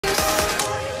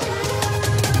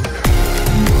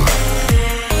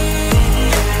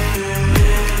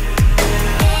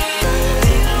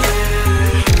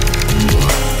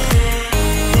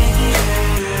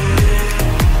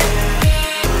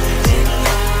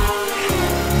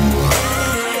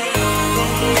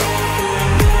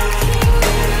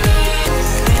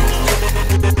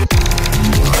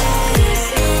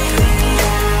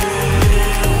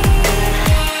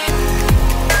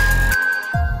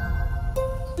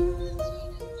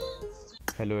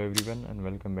Hello everyone and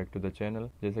welcome back to the channel.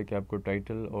 जैसे कि आपको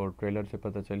टाइटल और ट्रेलर से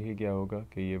पता चल ही गया होगा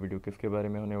कि ये वीडियो किसके बारे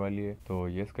में होने वाली है। तो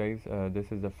yes guys,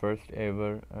 this is the first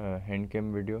ever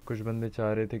हैंडकैम video. कुछ बंदे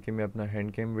चाह रहे थे कि मैं अपना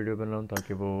हैंडकैम वीडियो बनाऊं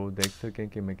ताकि वो देख सकें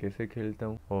कि मैं कैसे खेलता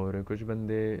हूं, और कुछ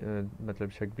बंदे मतलब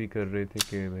शक भी कर रहे थे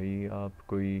कि भाई आप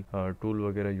कोई टूल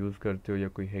वगैरह यूज़ करते हो या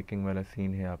कोई हैकिंग वाला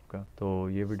सीन है आपका। तो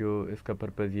ये वीडियो, इसका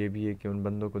पर्पज़ ये भी है कि उन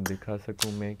बंदों को दिखा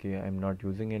सकूँ मैं कि I am not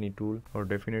using any tool. और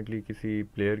डेफिनेटली किसी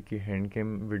प्लेयर की हैंडकैम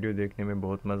वीडियो देखने में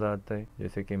बहुत मज़ा आता है,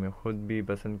 जैसे कि मैं खुद भी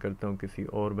पसंद करता हूँ किसी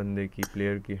और बंदे की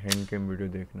प्लेयर की हैंडकैम वीडियो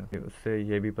देखना। उससे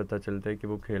ये भी पता चलता है कि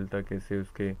वो खेलता कैसे,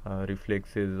 उसके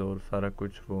रिफ्लेक्सेस और सारा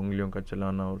कुछ, वो उंगलियों का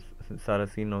चलाना और सारा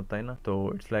सीन होता है ना।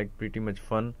 तो it's like pretty much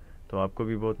fun. तो आपको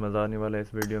भी बहुत मज़ा आने वाला है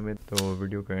इस वीडियो में, तो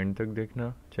वीडियो को एंड तक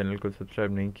देखना। चैनल को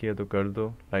सब्सक्राइब नहीं किया तो कर दो,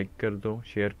 लाइक कर दो,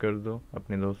 शेयर कर दो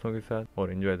अपने दोस्तों के साथ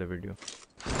और enjoy the video.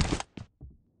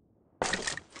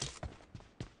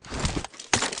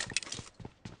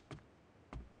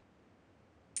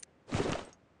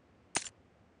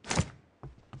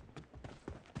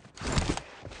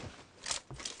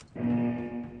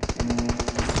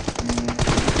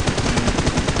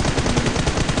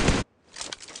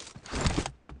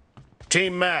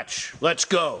 Team match, let's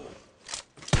go.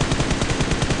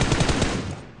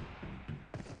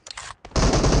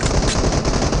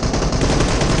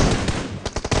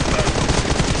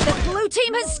 The blue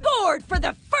team has scored for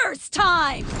the first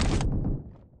time!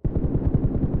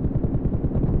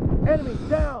 Enemy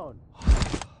down!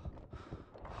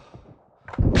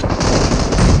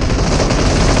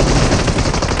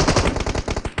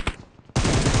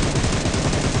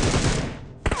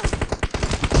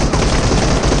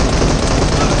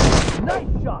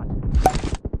 Nice shot!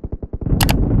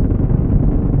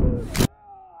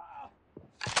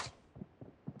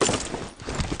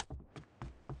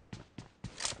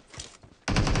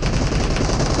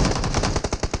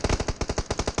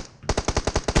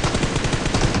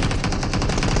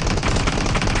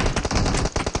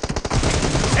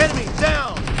 Enemy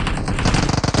down!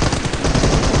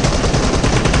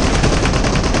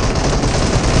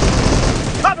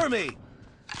 Cover me!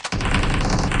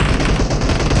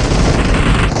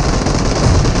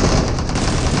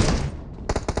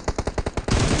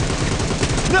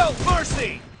 No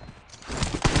mercy!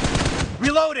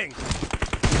 Reloading!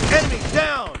 Enemy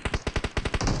down!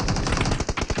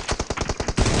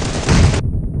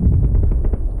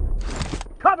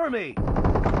 Cover me!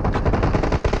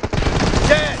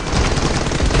 Dead!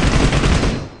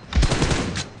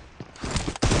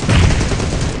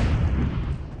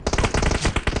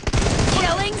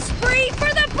 Killing spree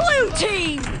for the blue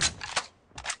team!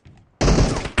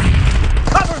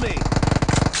 Cover me!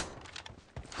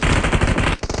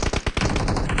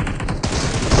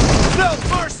 No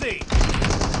mercy!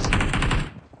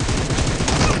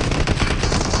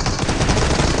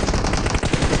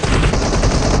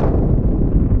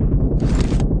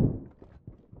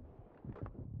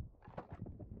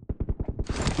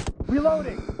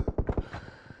 Reloading!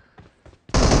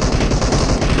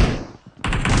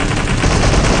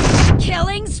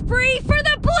 Killing spree for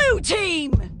the blue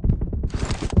team!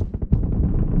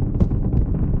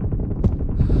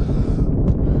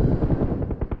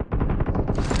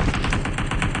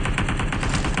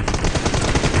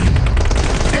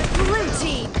 The blue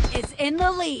team is in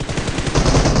the lead.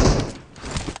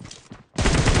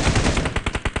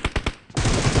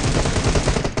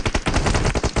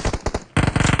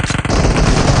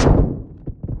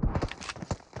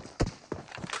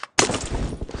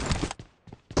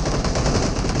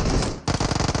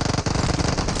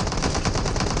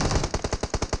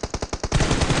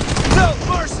 No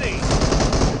mercy!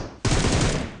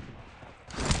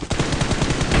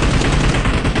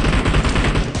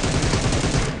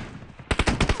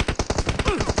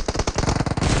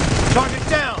 Target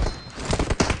down!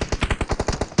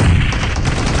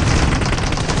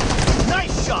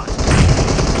 Nice shot!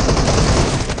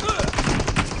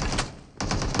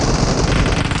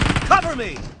 Cover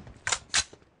me!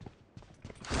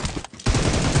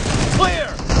 Clear!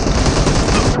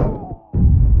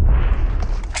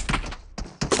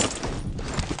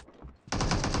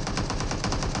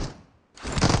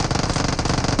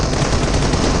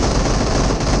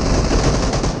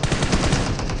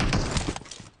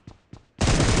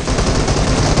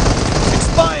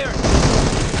 Expired!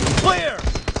 Clear!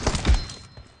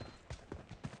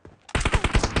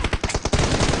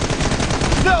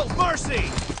 No mercy!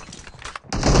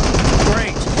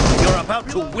 Great! You're about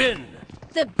to win!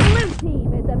 The blue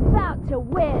team is about to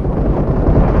win!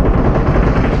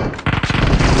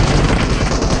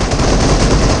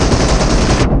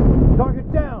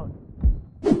 Target down!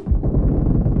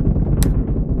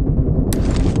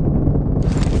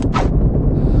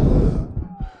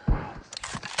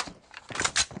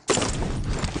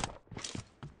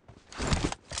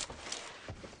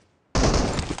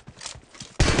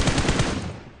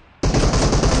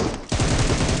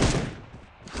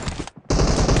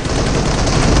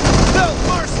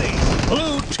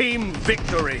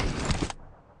 victory!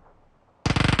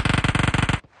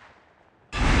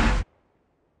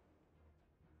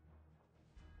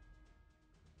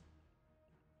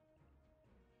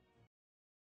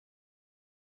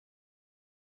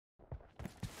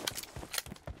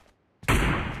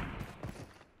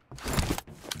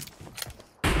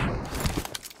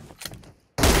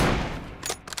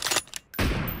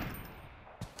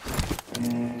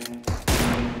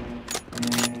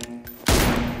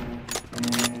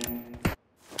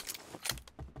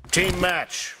 Team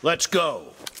match, let's go.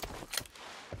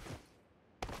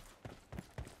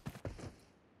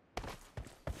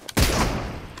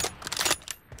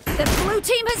 The blue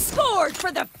team has scored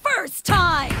for the first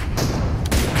time!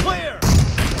 Clear!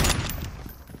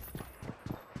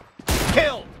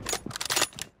 Kill!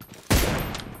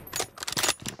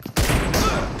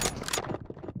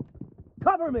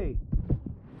 Cover me!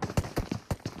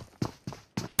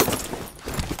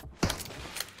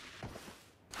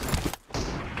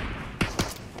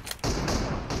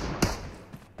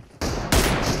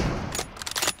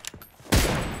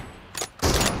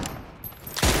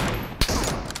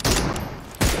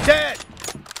 Dead!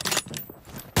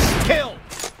 Kill!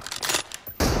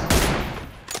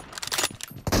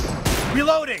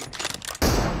 Reloading!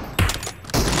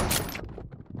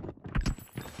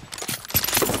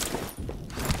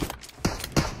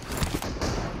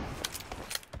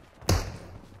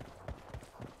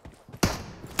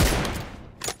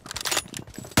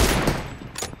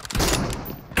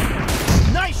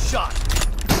 Nice shot!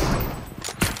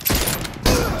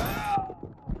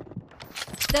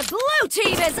 The blue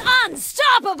team is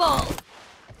unstoppable!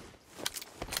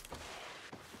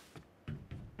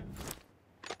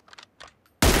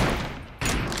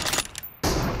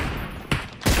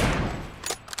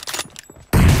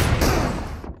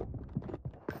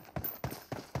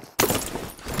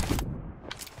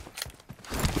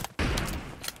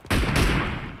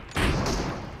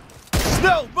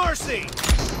 No mercy!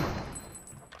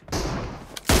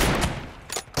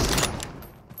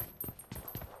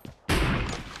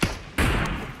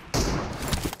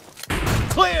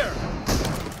 Clear!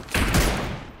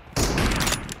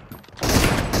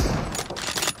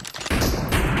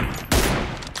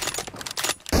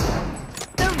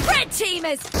 The red team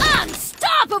is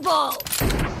unstoppable!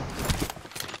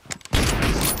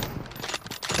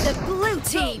 The blue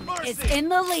team is in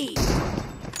the lead.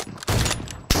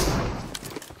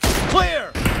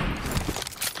 Clear!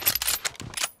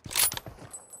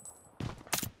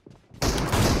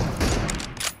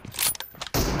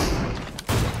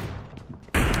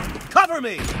 Cover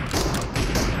me!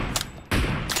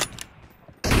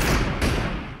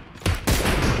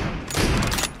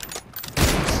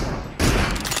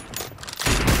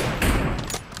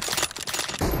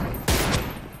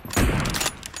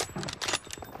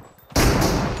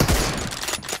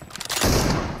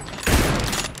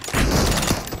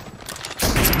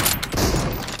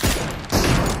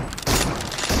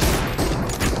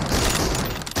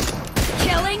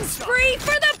 Killing spree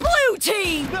for the blue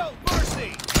team! No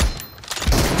mercy!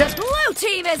 The blue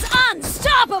team is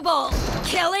unstoppable!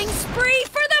 Killing spree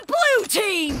for the blue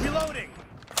team! Reloading!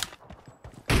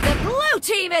 The blue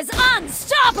team is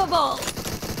unstoppable!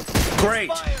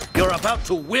 Great! You're about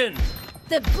to win!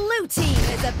 The blue team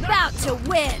is about to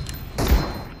win!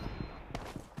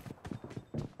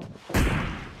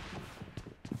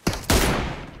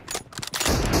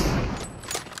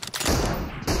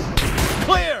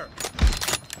 Clear!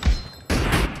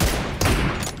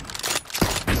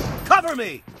 Cover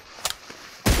me!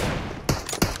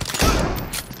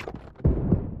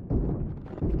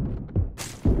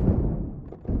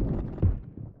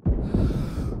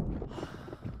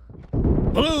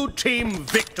 Blue team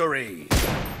victory!